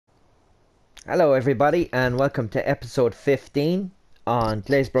Hello everybody and welcome to episode 15 on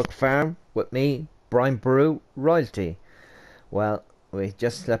Glazebrook Farm with me, Brian Brew, Royalty. Well, we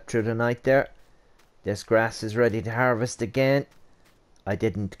just slept through the night there. This grass is ready to harvest again. I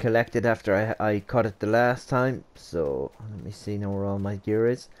didn't collect it after I cut it the last time, so let me see now where all my gear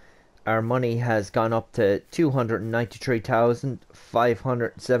is. Our money has gone up to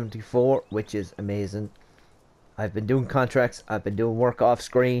 293,574, which is amazing. I've been doing contracts, I've been doing work off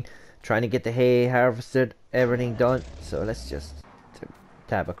screen, trying to get the hay harvested, everything done. So let's just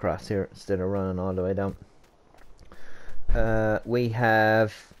tab across here instead of running all the way down. We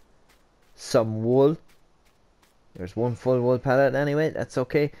have some wool. There's one full wool pallet anyway, that's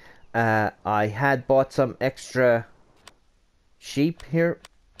okay. I had bought some extra sheep here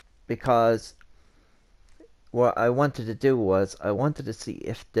because what I wanted to do was I wanted to see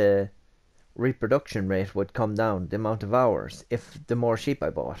if the reproduction rate would come down, the amount of hours, if the more sheep I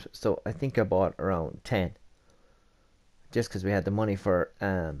bought. So I think I bought around 10 just because we had the money for it,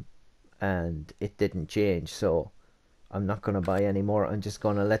 and it didn't change, so I'm not going to buy any more. I'm just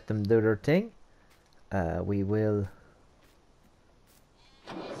going to let them do their thing. We will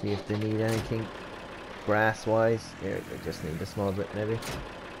see if they need anything grass wise. Here, they just need a small bit maybe.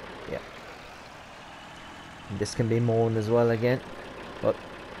 Yeah, and this can be mown as well again, but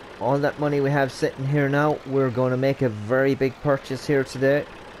all that money we have sitting here now, we're going to make a very big purchase here today.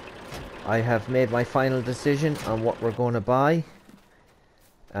 I have made my final decision on what we're going to buy,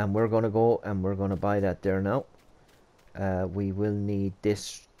 and we're going to go and we're going to buy that there now. We will need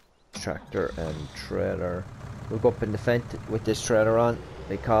this tractor and trailer. We'll go up in the fence with this trailer on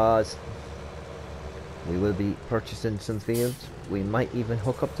because we will be purchasing some fields. We might even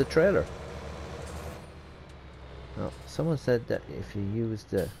hook up the trailer. Now, someone said that if you use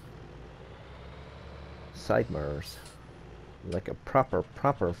the side mirrors like a proper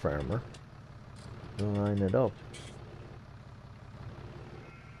farmer, line it up.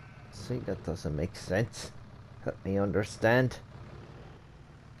 See, that doesn't make sense. Help me understand.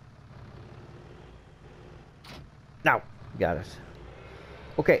 Now, got it.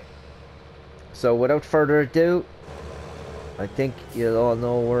 Okay, so without further ado, I think you'll all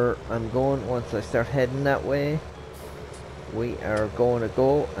know where I'm going once I start heading that way. We are going to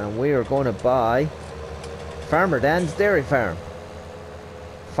go and we are going to buy Farmer Dan's Dairy Farm.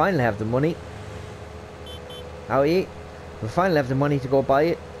 Finally have the money. How ye? We finally have the money to go buy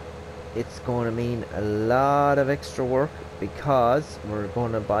it. It's going to mean a lot of extra work because we're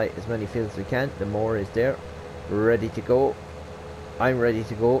going to buy as many fields as we can. The mower is there, ready to go. I'm ready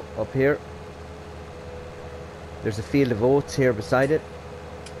to go up here. There's a field of oats here beside it.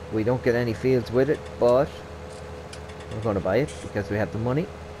 We don't get any fields with it, but we're going to buy it because we have the money.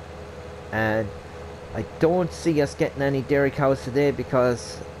 And I don't see us getting any dairy cows today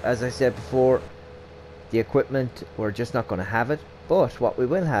because, as I said before, the equipment, we're just not going to have it. But what we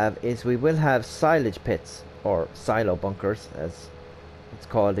will have is we will have silage pits, or silo bunkers as it's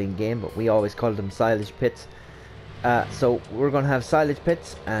called in game, but we always call them silage pits. So we're going to have silage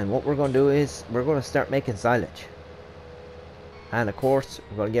pits, and what we're going to do is we're going to start making silage. And of course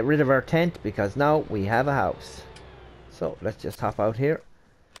we're going to get rid of our tent because now we have a house. So let's just hop out here,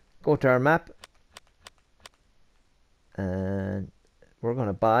 go to our map, and we're going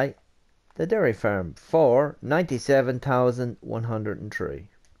to buy the dairy farm for 97,103.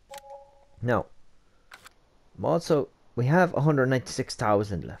 Now, we have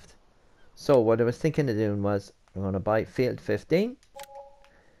 196,000 left. So what I was thinking of doing was we're going to buy field 15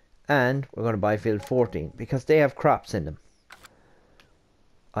 and we're going to buy field 14 because they have crops in them.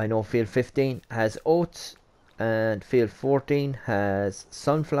 I know field 15 has oats and field 14 has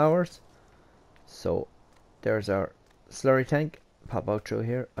sunflowers. So there's our slurry tank. Pop out through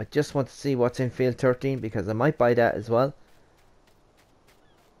here. I just want to see what's in field 13 because I might buy that as well.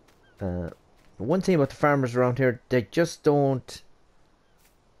 One thing about the farmers around here, they just don't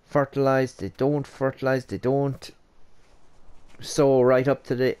fertilize, they don't sow right up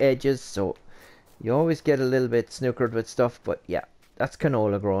to the edges, so you always get a little bit snookered with stuff. But yeah, that's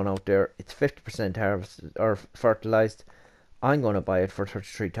canola growing out there. It's 50% harvested or fertilized. I'm going to buy it for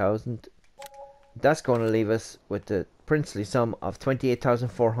 33,000. That's going to leave us with the princely sum of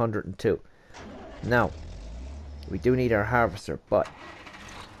 28,402. Now, we do need our harvester, but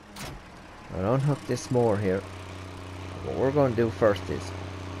I'll unhook this mower here. What we're going to do first is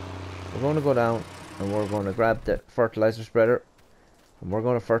we're going to go down and we're going to grab the fertilizer spreader and we're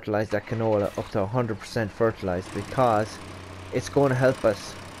going to fertilize that canola up to 100% fertilized because it's going to help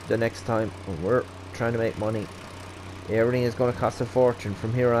us the next time when we're trying to make money. Everything is going to cost a fortune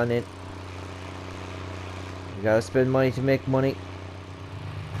from here on in. You gotta spend money to make money.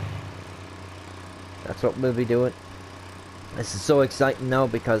 That's what we'll be doing. This is so exciting now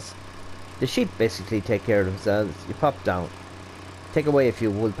because the sheep basically take care of themselves. You pop down, take away a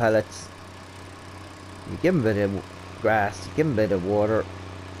few wool pellets, you give them a bit of grass, you give them a bit of water.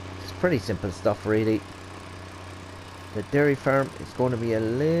 It's pretty simple stuff really. The dairy farm is going to be a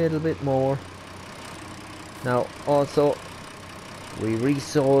little bit more. Now also we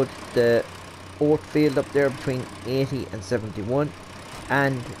re-sowed the oat field up there between 80 and 71,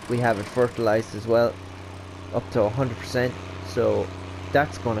 and we have it fertilized as well up to 100%, so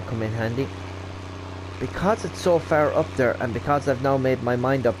that's going to come in handy. Because it's so far up there, and because I've now made my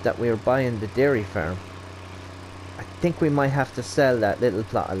mind up that we're buying the dairy farm, I think we might have to sell that little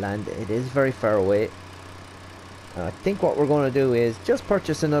plot of land. It is very far away. I think what we're going to do is just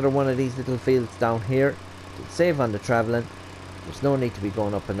purchase another one of these little fields down here to save on the travelling. There's no need to be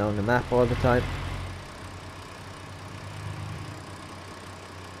going up and down the map all the time.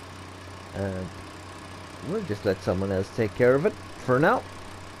 And we'll just let someone else take care of it for now.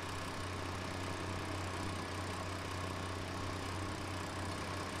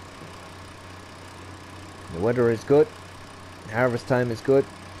 The weather is good. Harvest time is good.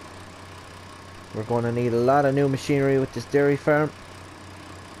 We're going to need a lot of new machinery with this dairy farm.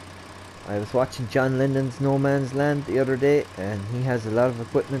 I was watching John Linden's No Man's Land the other day, and he has a lot of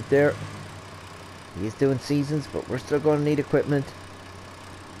equipment there. He's doing seasons, but we're still going to need equipment.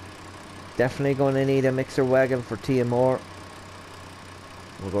 Definitely going to need a mixer wagon for TMR.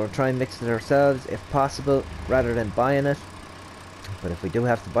 We're going to try and mix it ourselves if possible, rather than buying it. But if we do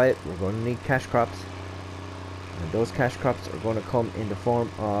have to buy it, we're going to need cash crops. And those cash crops are going to come in the form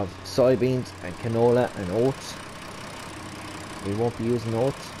of soybeans and canola and oats. We won't be using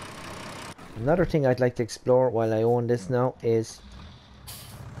oats. Another thing I'd like to explore while I own this now is,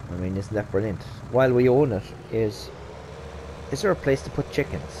 I mean, isn't that brilliant? While we own it, is there a place to put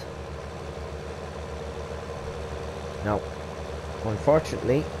chickens? Now,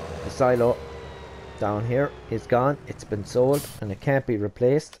 unfortunately, the silo down here is gone. It's been sold and it can't be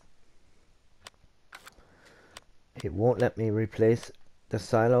replaced. It won't let me replace the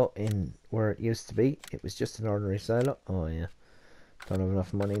silo in where it used to be. It was just an ordinary silo. Oh yeah, don't have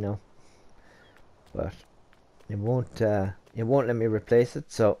enough money now. But it won't let me replace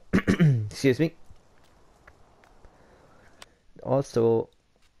it, so excuse me. Also,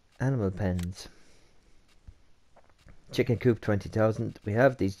 animal pens. Chicken coop 20,000. We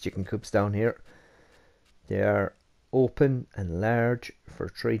have these chicken coops down here. They are open and large for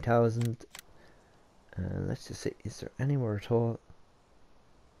 3,000. Let's just see, is there anywhere at all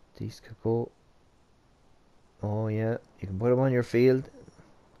these could go? Oh yeah, you can put them on your field.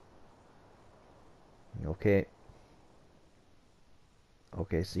 Okay,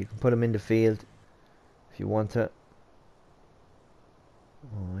 so you can put them in the field if you want to.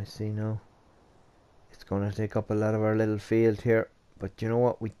 Oh, I see now. It's going to take up a lot of our little field here, but you know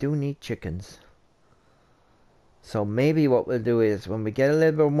what, we do need chickens. So maybe what we'll do is, when we get a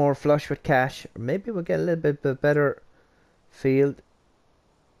little bit more flush with cash, or maybe we'll get a little bit better field.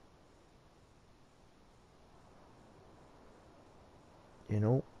 You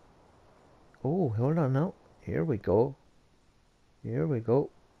know. Oh, hold on now. Here we go.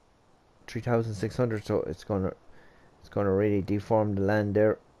 3,600. So it's gonna really deform the land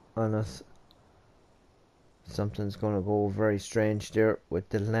there on us. Something's gonna go very strange there with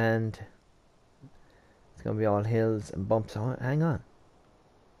the land. It's gonna be all hills and bumps. Oh, hang on.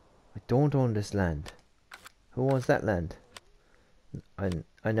 I don't own this land. Who owns that land? I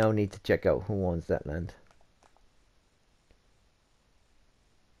now need to check out who owns that land.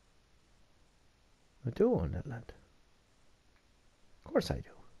 I do own that land. Of course I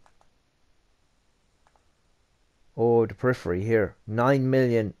do. Oh, the periphery here.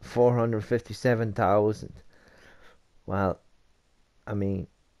 9,457,000. Well, I mean,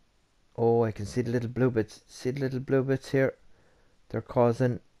 oh, I can see the little blue bits. See the little blue bits here? They're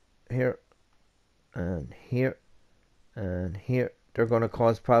causing here and here and here. They're going to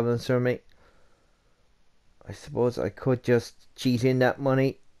cause problems for me. I suppose I could just cheat in that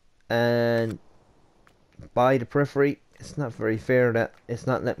money and buy the periphery. It's not very fair that it's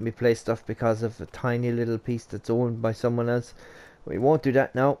not letting me play stuff because of a tiny little piece that's owned by someone else. We won't do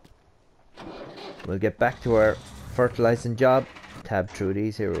that now. We'll get back to our fertilizing job. Tab through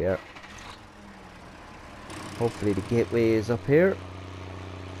these. Here we are. Hopefully the gateway is up here.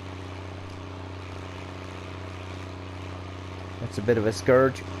 That's a bit of a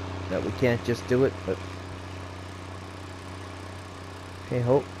scourge that we can't just do it, but hey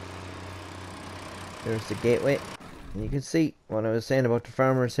ho. There's the gateway. And you can see what I was saying about the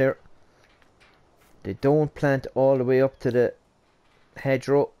farmers here. They don't plant all the way up to the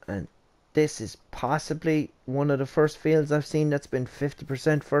hedgerow, and this is possibly one of the first fields I've seen that's been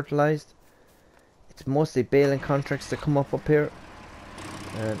 50% fertilized. It's mostly baling contracts that come up here,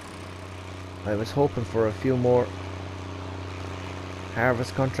 and I was hoping for a few more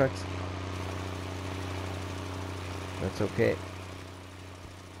harvest contracts. That's okay.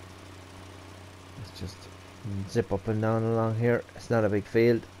 Let's just zip up and down along here. It's not a big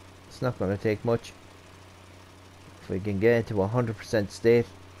field. It's not going to take much. If we can get into 100% state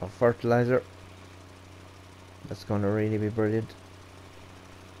of fertilizer, that's going to really be brilliant.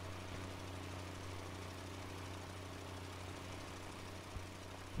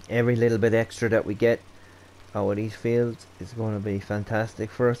 Every little bit extra that we get out of these fields is going to be fantastic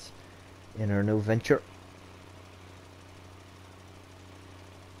for us in our new venture.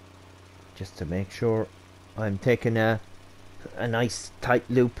 Just to make sure I'm taking a nice tight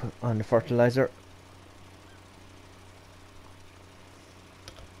loop on the fertilizer.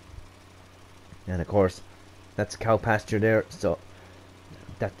 And of course, that's cow pasture there, so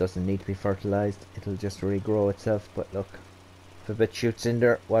that doesn't need to be fertilized. It'll just regrow itself. But look, if a bit shoots in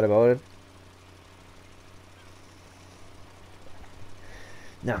there, what about it?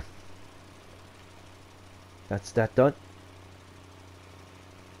 Now, that's that done.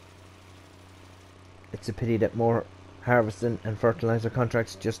 It's a pity that more harvesting and fertilizer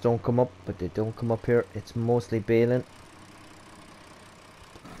contracts just don't come up, but they don't come up here. It's mostly baling.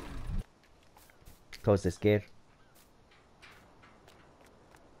 Close this gate.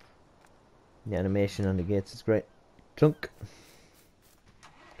 The animation on the gates is great. Clunk.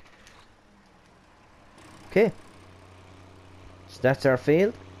 Okay. So that's our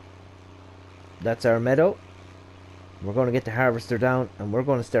field. That's our meadow. We're going to get the harvester down and we're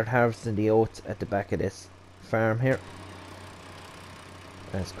going to start harvesting the oats at the back of this farm here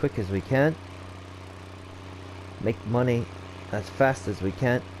as quick as we can. Make money as fast as we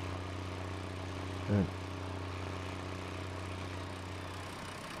can.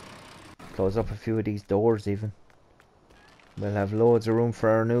 Close up a few of these doors even. We'll have loads of room for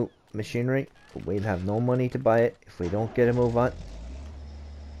our new machinery, but we'll have no money to buy it if we don't get a move on.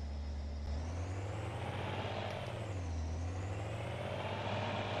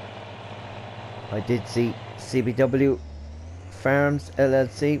 I did see CBW Farms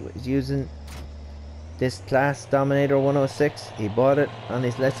LLC was using this class Dominator 106. He bought it on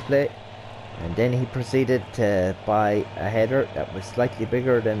his Let's Play, and then he proceeded to buy a header that was slightly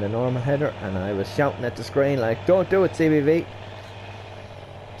bigger than the normal header, and I was shouting at the screen like, don't do it, CBW.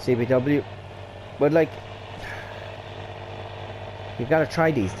 But like, you gotta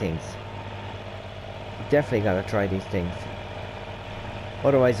try these things. You definitely gotta try these things.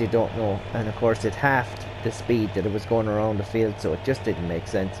 Otherwise you don't know. And of course it halved the speed that it was going around the field, so it just didn't make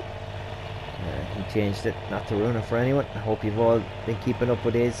sense. He changed it, not to ruin it for anyone. I hope you've all been keeping up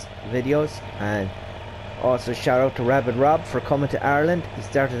with his videos. And also shout out to Rabbit Rob for coming to Ireland. He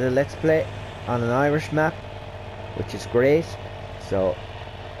started a Let's Play on an Irish map, which is great. So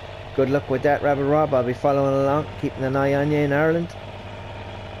good luck with that, Rabbit Rob. I'll be following along, keeping an eye on you in Ireland.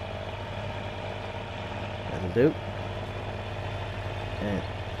 That'll do. And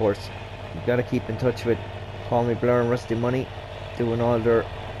of course, you've got to keep in touch with Call Me Blur and Rusty Money, doing all their...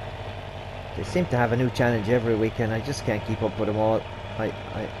 They seem to have a new challenge every weekend. I just can't keep up with them all.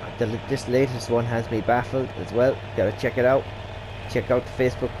 This latest one has me baffled as well. Gotta check it out. Check out the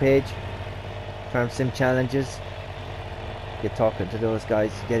Facebook page, Farm Sim Challenges. Get talking to those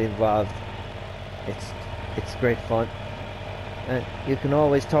guys, get involved. It's great fun. And you can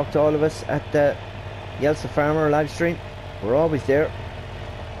always talk to all of us at the Yelsa Farmer live stream. We're always there.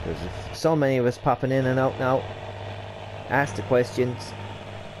 There's so many of us popping in and out now. Ask the questions.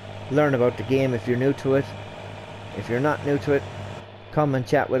 Learn about the game if you're new to it. If you're not new to it, come and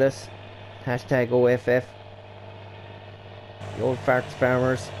chat with us. Hashtag OFF. The Old Farts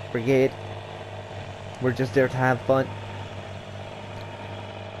Farmers Brigade. We're just there to have fun.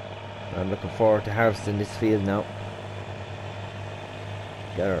 I'm looking forward to harvesting this field now.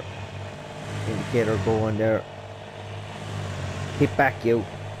 Got our indicator going there. Keep back, you.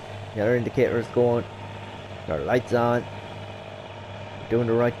 Got our indicators going. Got our lights on. Doing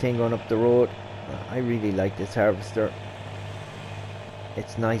the right thing going up the road. I really like this harvester.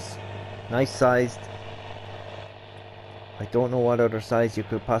 It's nice. Nice sized. I don't know what other size you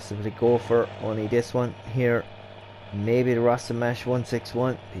could possibly go for. Only this one here. Maybe the Rosamash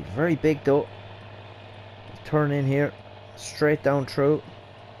 161. Be very big though. Turn in here. Straight down through.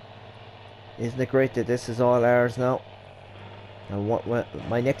 Isn't it great that this is all ours now? And what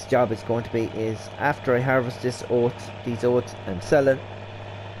my next job is going to be is, after I harvest these oats and sell it,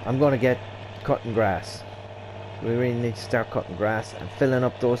 I'm going to get cutting grass. we really need to start cutting grass and filling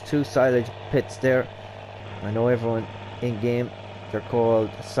up those 2 silage pits there. I know everyone in game, they're called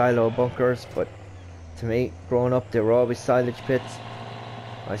silo bunkers, but to me, growing up, they were always silage pits.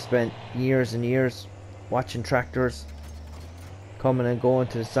 I spent years and years watching tractors coming and going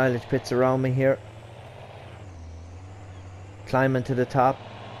to the silage pits around me here, climbing to the top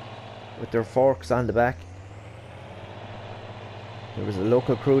with their forks on the back. There was a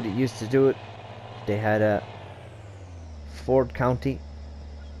local crew that used to do it. They had a Ford County.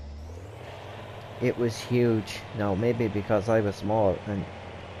 It was huge. Now maybe because I was small and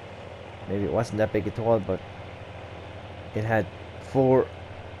maybe it wasn't that big at all, but it had 4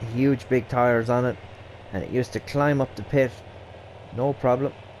 huge big tires on it, and it used to climb up the pit no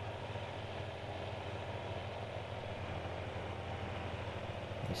problem.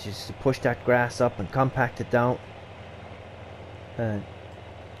 It used to push that grass up and compact it down, and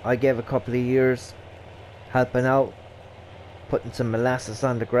I gave a couple of years helping out, putting some molasses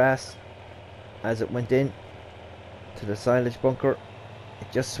on the grass as it went in to the silage bunker.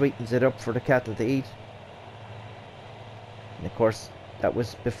 It just sweetens it up for the cattle to eat. And of course, that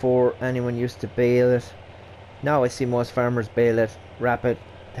was before anyone used to bale it. Now I see most farmers bale it, wrap it,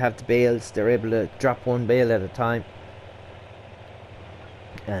 have the bales. They're able to drop 1 bale at a time,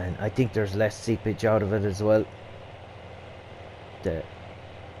 and I think there's less seepage out of it as well, to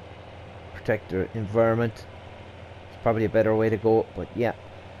protect the environment. It's probably a better way to go, but yeah,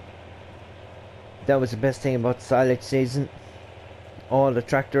 that was the best thing about the silage season. All the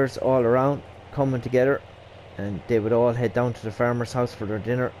tractors all around coming together, and they would all head down to the farmer's house for their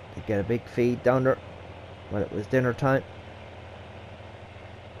dinner. They'd get a big feed down there when it was dinner time.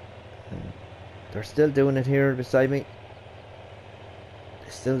 And they're still doing it here beside me.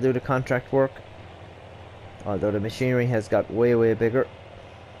 They still do the contract work, although the machinery has got way bigger.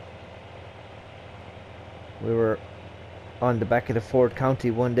 We were on the back of the Ford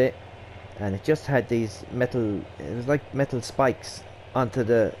County one day, and it just had these metal, it was like metal spikes onto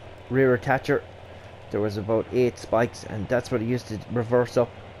the rear attacher. There was about 8 spikes, and that's what it used to reverse up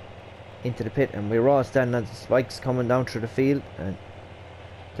into the pit, and we were all standing on the spikes coming down through the field, and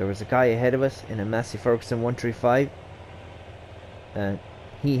there was a guy ahead of us in a Massey Ferguson 135, and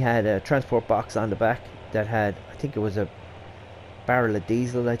he had a transport box on the back that had, I think it was a barrel of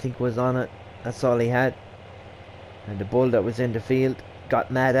diesel, I think was on it. That's all he had. And the bull that was in the field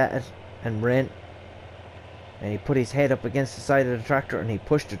got mad at it and ran, and he put his head up against the side of the tractor and he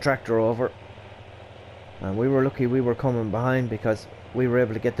pushed the tractor over. And we were lucky we were coming behind, because we were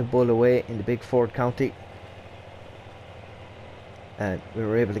able to get the bull away in the big Ford County, and we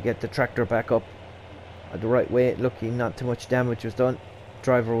were able to get the tractor back up the right way. Lucky not too much damage was done.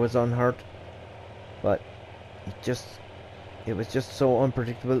 Driver was unhurt, but it was just so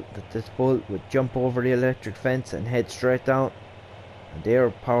unpredictable that this bull would jump over the electric fence and head straight down. And they're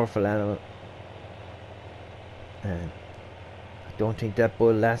a powerful animal, and I don't think that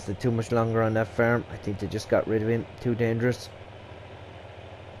bull lasted too much longer on that farm. I think they just got rid of him. Too dangerous.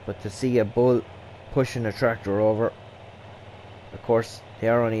 But to see a bull pushing a tractor over, of course they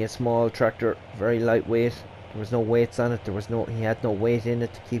are only a small tractor, very lightweight. There was no weights on it. He had no weight in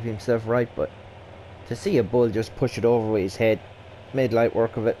it to keep himself right, but to see a bull just push it over with his head, made light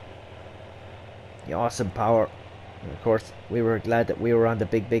work of it. The awesome power. And of course we were glad that we were on the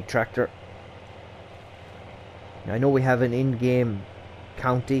big tractor. Now, I know we have an in-game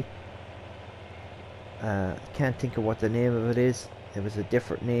county. Can't think of what the name of it is. It was a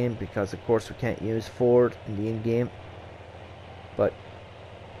different name, because of course we can't use Ford in the in-game, but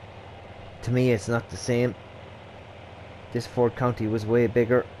to me it's not the same. This Ford County was way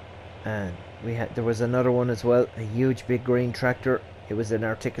bigger, and there was another one as well, a huge big green tractor. It was an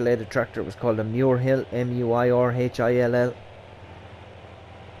articulated tractor. It was called a Muirhill, M-U-I-R-H-I-L-L,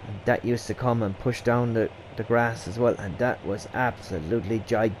 and that used to come and push down the grass as well, and that was absolutely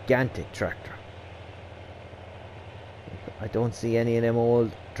gigantic tractor. I don't see any of them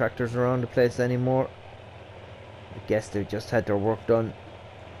old tractors around the place anymore. I guess they just had their work done.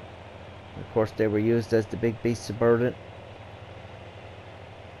 Of course they were used as the big beasts of burden.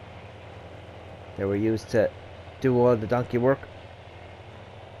 They were used to do all the donkey work.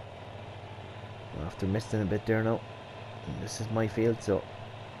 I'm after missing a bit there now. And this is my field, so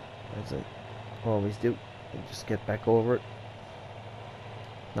as I always do, I'll just get back over it.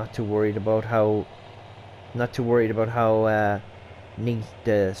 Not too worried about how neat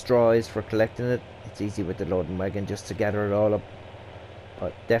the straw is for collecting it. It's easy with the loading wagon just to gather it all up.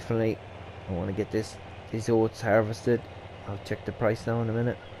 But definitely I want to get these oats harvested. I'll check the price now in a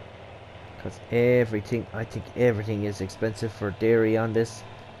minute, because I think everything is expensive for dairy on this.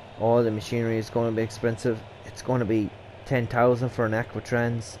 All the machinery is going to be expensive. It's going to be 10,000 for an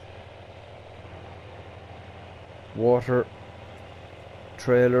Aquatrans water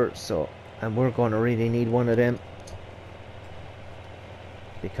trailer, so, and we're going to really need one of them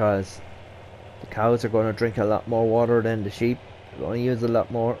because the cows are going to drink a lot more water than the sheep. They're going to use a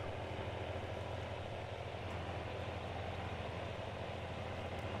lot more.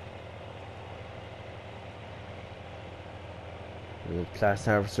 The class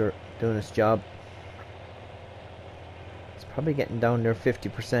harvester doing its job. It's probably getting down there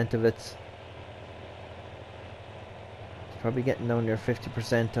 50% of its. It's probably getting down there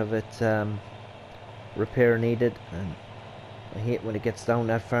 50% of its repair needed, and I hate when it gets down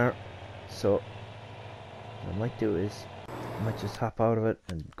that far. So what I might do is I might just hop out of it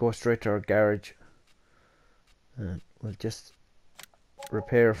and go straight to our garage, and we'll just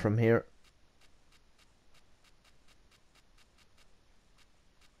repair from here.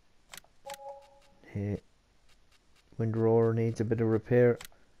 Windrower needs a bit of repair.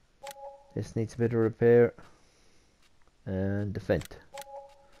 This needs a bit of repair. And the vent.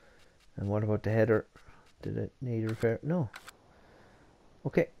 And what about the header? Did it need repair? No.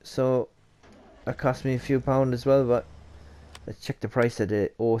 Okay, so that cost me a few pounds as well, but let's check the price of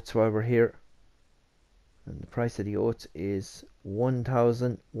the oats while we're here. And the price of the oats is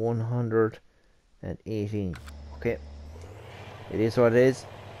 1,118. Okay. It is what it is.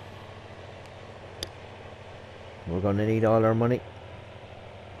 We're going to need all our money,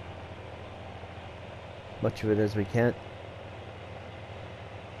 much of it as we can.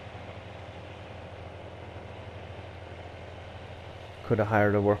 Could have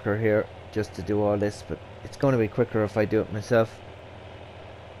hired a worker here just to do all this, but it's going to be quicker if I do it myself.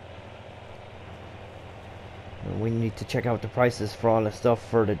 And we need to check out the prices for all the stuff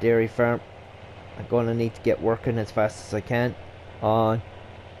for the dairy farm. I'm going to need to get working as fast as I can on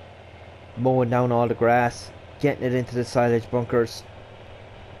mowing down all the grass, getting it into the silage bunkers,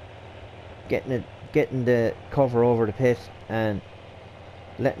 getting the cover over the pit and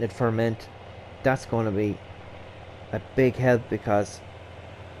letting it ferment. That's going to be a big help because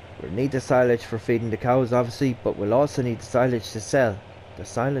we'll need the silage for feeding the cows obviously, but we'll also need the silage to sell. The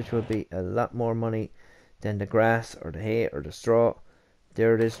silage will be a lot more money than the grass or the hay or the straw.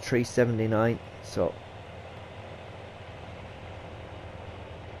 There it is, $3.79. So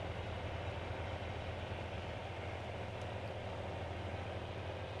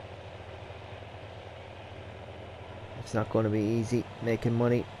it's not going to be easy making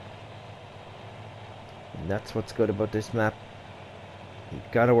money, and that's what's good about this map. You've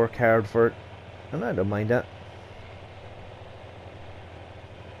got to work hard for it, and I don't mind that.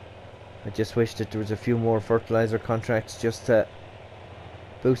 I just wish that there was a few more fertilizer contracts just to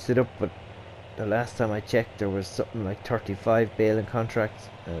boost it up, but the last time I checked there was something like 35 baling contracts,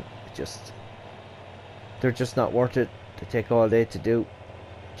 and they're just not worth it. They take all day to do,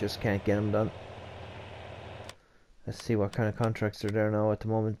 just can't get them done. Let's see what kind of contracts are there now at the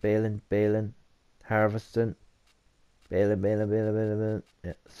moment. Baling, harvesting, baling.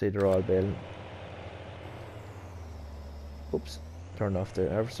 Yeah, see, they're all baling. Oops, turned off the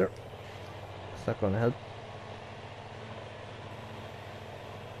harvester. It's not going to help.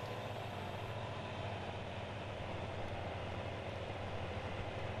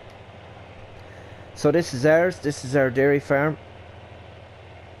 So this is ours. This is our dairy farm.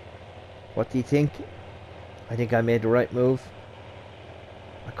 What do you think? I think I made the right move.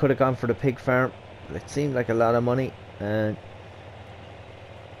 I could have gone for the pig farm, but it seemed like a lot of money, and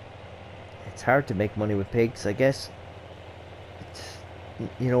it's hard to make money with pigs, I guess.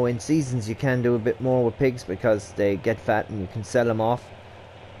 You know, in seasons you can do a bit more with pigs because they get fat and you can sell them off,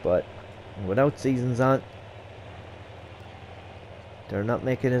 but without seasons on, they're not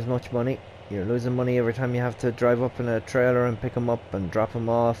making as much money. You're losing money every time you have to drive up in a trailer and pick them up and drop them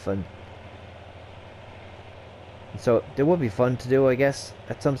off, and so they would be fun to do, I guess,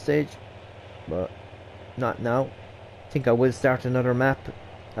 at some stage, but not now. I think I will start another map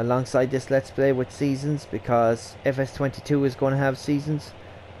alongside this Let's Play with seasons, because FS22 is going to have seasons,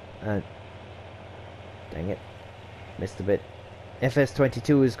 and dang it, missed a bit.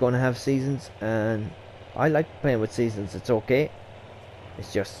 FS22 is going to have seasons, and I like playing with seasons. It's okay.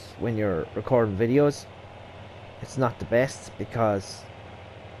 It's just when you're recording videos, it's not the best because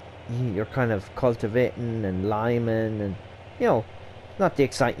you're kind of cultivating and liming, and you know, not the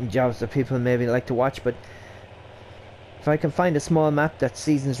exciting jobs that people maybe like to watch. But if I can find a small map that's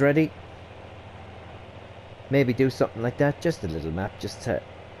seasons ready, maybe do something like that. Just a little map just to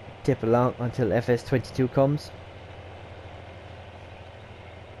tip along until FS22 comes.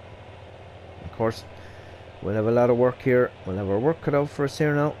 Of course, we'll have a lot of work here. We'll have our work cut out for us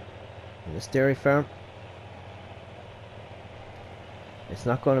here now. in this dairy farm. It's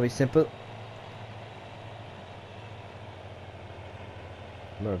not going to be simple.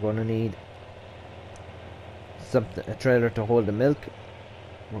 We're going to need a trailer to hold the milk.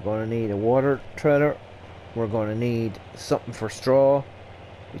 We're going to need a water trailer. We're going to need something for straw.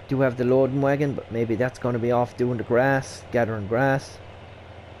 We do have the loading wagon, but maybe that's going to be off doing the grass, gathering grass.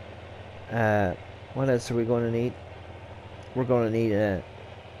 What else are we going to need? We're going to need a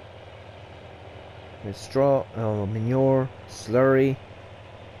straw, manure, slurry.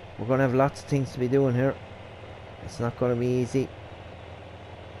 We're going to have lots of things to be doing here. It's not going to be easy.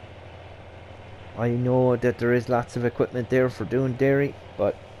 I know that there is lots of equipment there for doing dairy,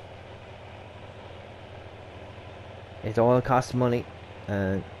 but it all costs money.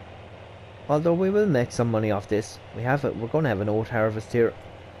 And although we will make some money off this, we're going to have an oat harvest here.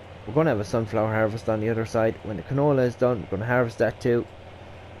 We're going to have a sunflower harvest on the other side. When the canola is done, we're going to harvest that too.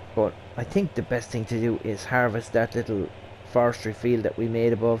 But I think the best thing to do is harvest that little forestry field that we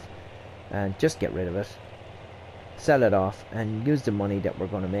made above and just get rid of it, sell it off, and use the money that we're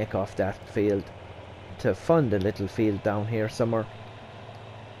going to make off that field to fund a little field down here somewhere,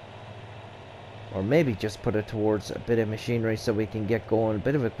 or maybe just put it towards a bit of machinery so we can get going, a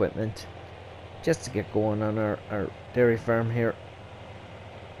bit of equipment just to get going on our dairy farm here.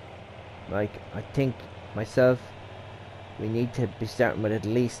 Like, I think myself, we need to be starting with at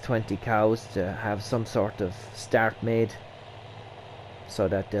least 20 cows to have some sort of start made, so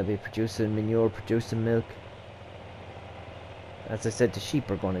that they'll be producing manure, producing milk. As I said, the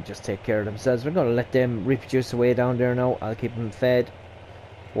sheep are going to just take care of themselves. We're going to let them reproduce away down there now. I'll keep them fed,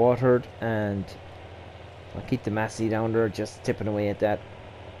 watered, and I'll keep the Massey down there just tipping away at that.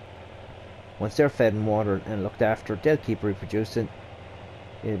 Once they're fed and watered and looked after, they'll keep reproducing.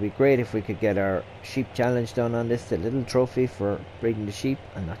 It'd be great if we could get our sheep challenge done on this, the little trophy for breeding the sheep.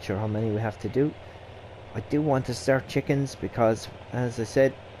 I'm not sure how many we have to do. I do want to start chickens because, as I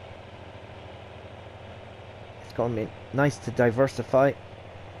said, it's going to be nice to diversify.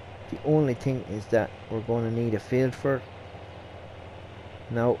 The only thing is that we're going to need a field for it.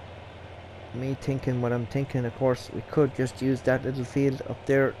 Now, me thinking what I'm thinking, of course, we could just use that little field up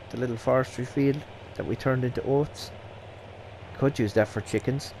there, the little forestry field that we turned into oats. Could use that for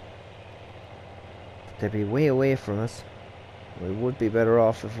chickens. They'd be way away from us. We would be better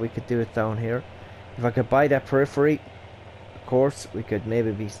off if we could do it down here. If I could buy that periphery, of course, we could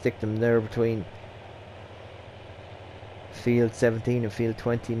maybe stick them there between field 17 and field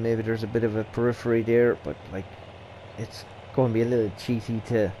 20. Maybe there's a bit of a periphery there, but like, it's going to be a little cheaty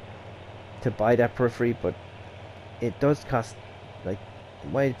to buy that periphery, but it does cost, like,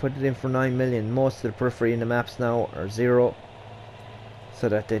 why put it in for 9 million? Most of the periphery in the maps now are 0, so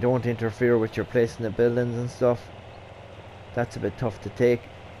that they don't interfere with your placing the buildings and stuff. That's a bit tough to take.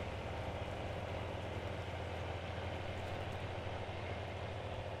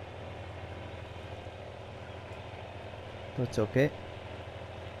 That's okay.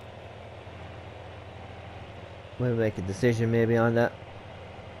 We'll make a decision maybe on that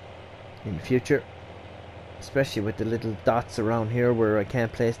in the future, especially with the little dots around here where I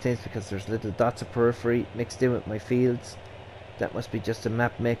can't place things because there's little dots of periphery mixed in with my fields. That must be just a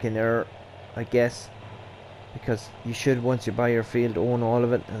map making error, I guess, because you should, once you buy your field, own all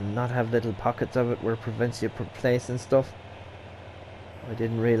of it and not have little pockets of it where it prevents you from placing stuff. I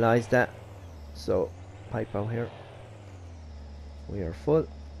didn't realize that. So, pipe out here. We are full.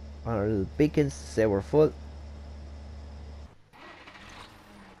 On our little beacons to say we're full.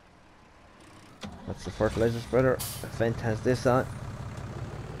 That's the fertilizer spreader. The Fent has this on.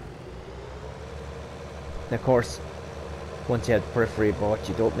 And of course, once you have the periphery bought,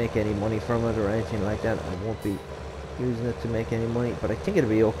 you don't make any money from it or anything like that. I won't be using it to make any money, but I think it'll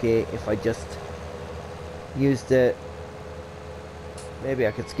be okay if I just use the... Maybe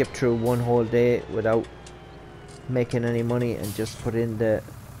I could skip through one whole day without making any money and just put in the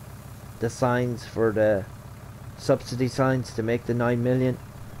signs for the subsidy signs to make the 9 million.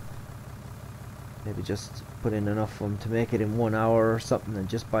 Maybe just put in enough of them to make it in 1 hour or something, and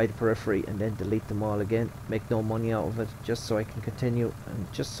just buy the periphery and then delete them all again. Make no money out of it, just so I can continue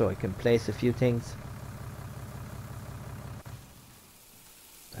and just so I can place a few things.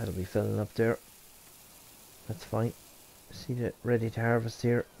 That'll be filling up there. That's fine. See the ready to harvest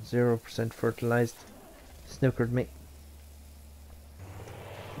here, 0% fertilized. Snookered me.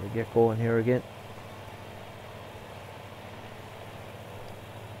 We get going here again.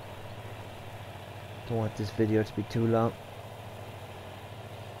 Don't want this video to be too long.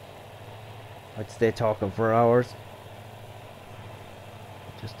 I'd stay talking for hours.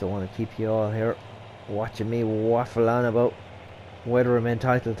 Just don't want to keep you all here watching me waffle on about whether I'm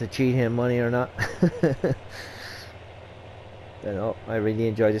entitled to cheat him money or not. You know, I really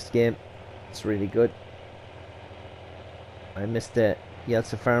enjoy this game. It's really good. I missed the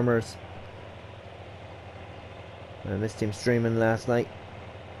Yeltsin Farmers. I missed him streaming last night.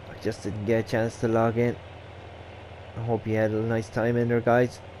 I just didn't get a chance to log in. I hope you had a nice time in there,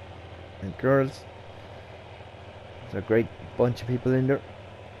 guys and girls. There's a great bunch of people in there.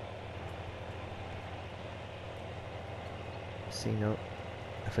 See now,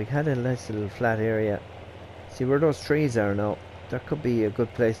 if we had a nice little flat area, see where those trees are now, that could be a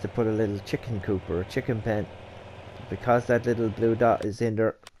good place to put a little chicken coop or a chicken pen. Because that little blue dot is in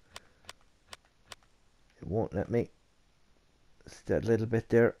there, it won't let me. It's that little bit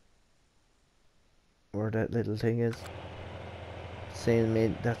there where that little thing is. Saying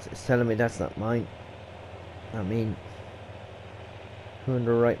me it's telling me that's not mine. I mean, who in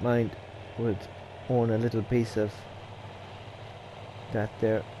their right mind would own a little piece of that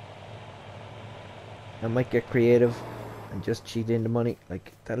there? I might get creative and just cheat in the money.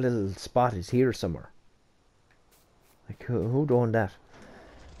 Like, that little spot is here somewhere. Like, who'd own that?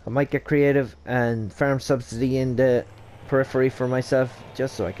 I might get creative and farm subsidy in the periphery for myself,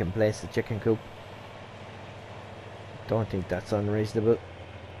 just so I can place the chicken coop. Don't think that's unreasonable.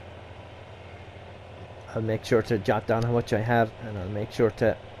 I'll make sure to jot down how much I have, and I'll make sure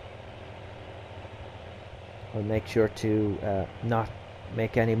to not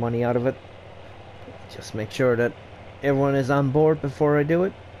make any money out of it. Just make sure that everyone is on board before I do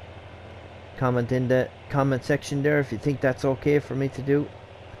it. Comment in the comment section there if you think that's okay for me to do.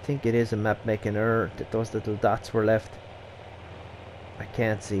 I think it is a map making error that those little dots were left. I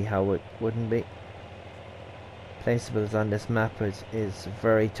can't see how it wouldn't be. Placeables on this map is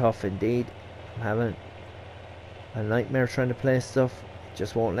very tough indeed. I'm having a nightmare trying to place stuff. It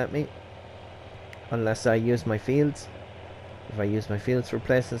just won't let me unless I use my fields. If I use my fields for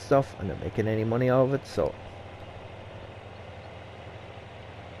placing stuff, I'm not making any money out of it, so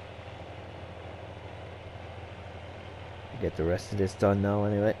I'll get the rest of this done now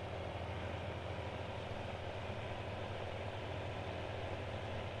anyway.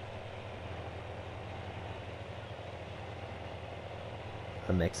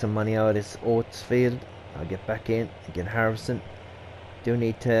 I'll make some money out of this oats field. I'll get back in and get harvesting. Do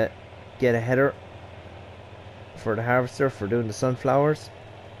need to get a header for the harvester for doing the sunflowers.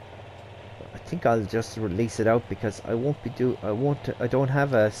 I think I'll just release it out because I don't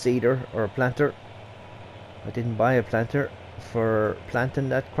have a seeder or a planter. I didn't buy a planter for planting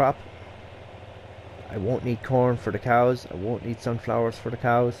that crop. I won't need corn for the cows. I won't need sunflowers for the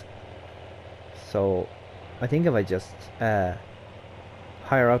cows. So I think if I just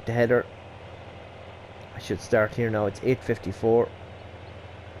hire out the header, I should start here now. It's 8:54.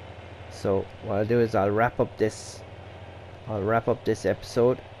 So what I'll do is I'll wrap up this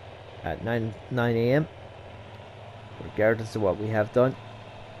episode at 9 AM, regardless of what we have done,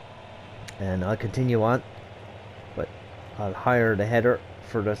 and I'll continue on, but I'll hire the header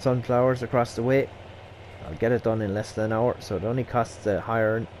for the sunflowers across the way. I'll get it done in less than an hour, so it only costs the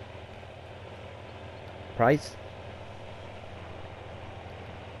hiring price,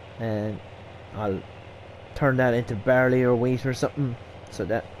 and I'll turn that into barley or wheat or something, so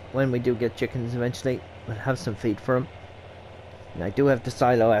that when we do get chickens eventually, we'll have some feed for them. And I do have the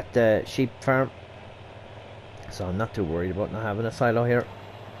silo at the sheep farm, so I'm not too worried about not having a silo here.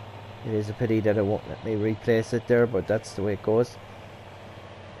 It is a pity that it won't let me replace it there, but that's the way it goes.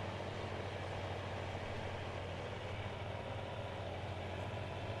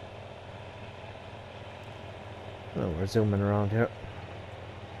 Well, we're zooming around here.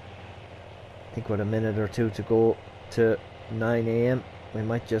 I think with a minute or two to go to 9 AM, we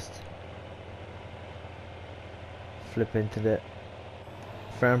might just flip into the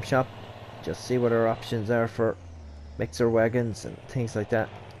farm shop, just see what our options are for mixer wagons and things like that.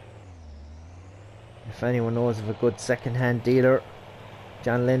 If anyone knows of a good second-hand dealer,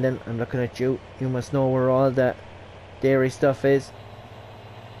 John Linden, I'm looking at you. You must know where all the dairy stuff is.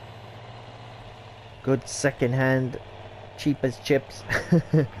 Good second-hand, cheap as chips.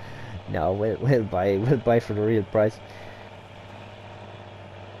 No, we'll buy for the real price.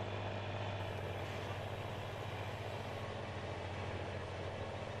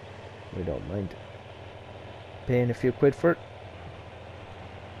 We don't mind paying a few quid for it.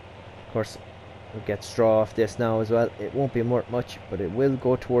 Of course, we'll get straw off this now as well. It won't be worth much, but it will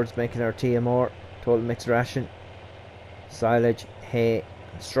go towards making our TMR, total mixed ration, silage, hay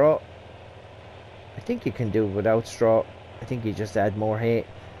and straw. I think you can do without straw. I think you just add more hay,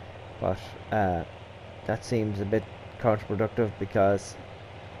 but that seems a bit counterproductive because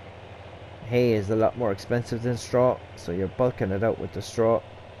Hay is a lot more expensive than straw, so you're bulking it out with the straw.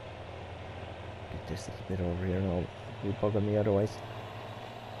 Get this little bit over here now. You're bugging me otherwise.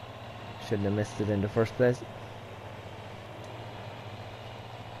 Shouldn't have missed it in the first place.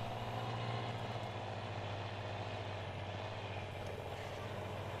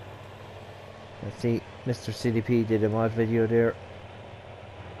 Let's see, Mr. CDP did a mod video there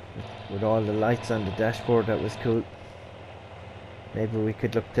with all the lights on the dashboard. That was cool. Maybe we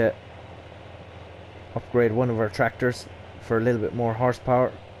could look to upgrade one of our tractors for a little bit more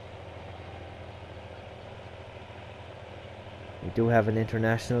horsepower. We do have an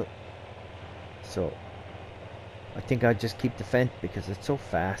international, so I think I'd just keep the Fendt because it's so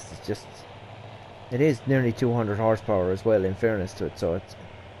fast. It is nearly 200 horsepower as well, in fairness to it, so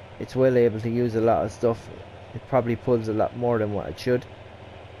it's well able to use a lot of stuff. It probably pulls a lot more than what it should.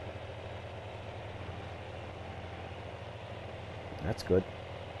 That's good.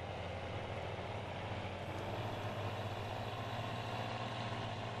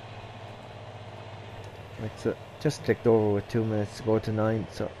 Right, so just clicked over with 2 minutes to go to 9,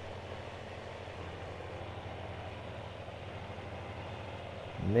 so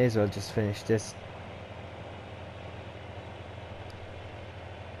may as well just finish this.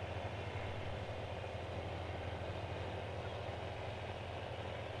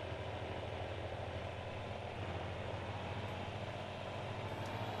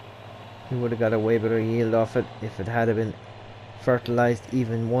 We would have got a way better yield off it if it had been fertilized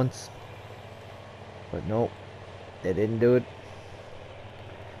even once, but no, they didn't do it.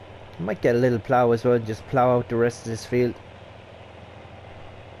 Might get a little plow as well, just plow out the rest of this field.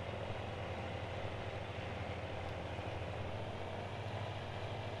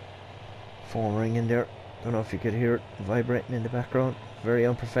 Phone ringing there. Don't know if you could hear it vibrating in the background. Very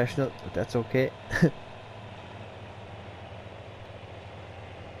unprofessional, but that's okay.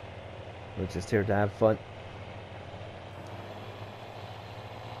 We're just here to have fun.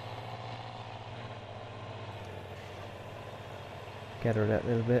 Gather that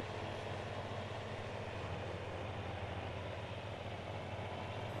little bit.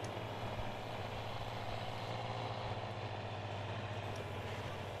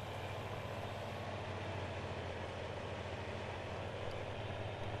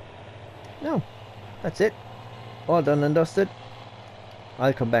 No, that's it. All done and dusted.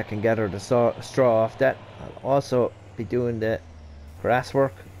 I'll come back and gather the straw off that. I'll also be doing the grass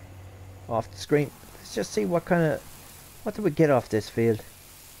work off the screen. Let's just see what do we get off this field.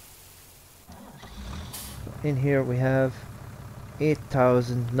 In here we have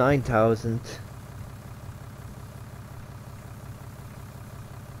 8,000, 9,000,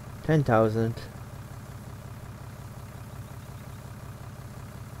 10,000,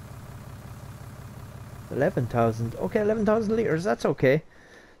 11,000. Okay, 11,000 litres, that's okay.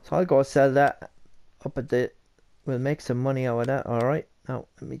 So I'll go sell that up at the... We'll make some money out of that, alright. Now,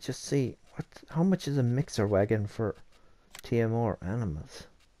 let me just see. How much is a mixer wagon for TMR animals?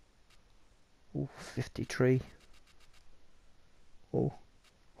 Oh, 53. Oh,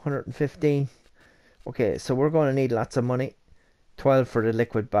 115. Okay, so we're going to need lots of money. 12 for the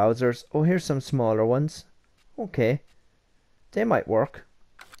liquid Bowsers. Oh, here's some smaller ones. Okay, they might work.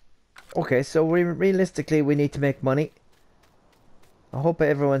 Okay, so realistically we need to make money. I hope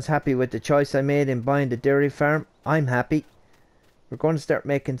everyone's happy with the choice I made in buying the dairy farm. I'm happy. We're going to start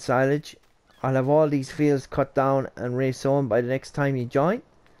making silage. I'll have all these fields cut down and resown by the next time you join.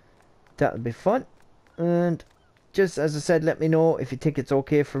 That'll be fun. And just as I said, let me know if you think it's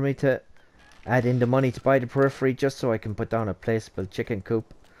okay for me to add in the money to buy the periphery, just so I can put down a placeable chicken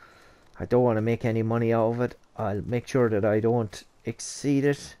coop. I don't want to make any money out of it. I'll make sure that I don't exceed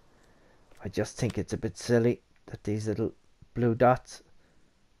it. I just think it's a bit silly that these little blue dots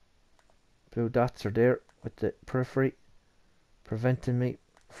are there with the periphery, preventing me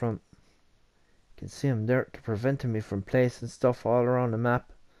from, you can see them there, they're preventing me from placing stuff all around the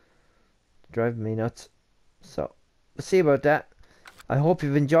map. Driving me nuts. So we'll see about that. I hope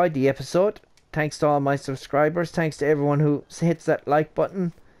you've enjoyed the episode. Thanks to all my subscribers. Thanks to everyone who hits that like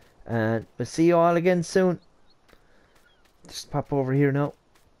button. And we'll see you all again soon. Just pop over here now.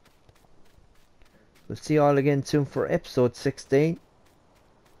 We'll see you all again soon for episode 16.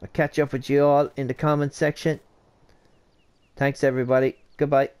 I'll catch up with you all in the comment section. Thanks everybody.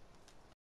 Goodbye.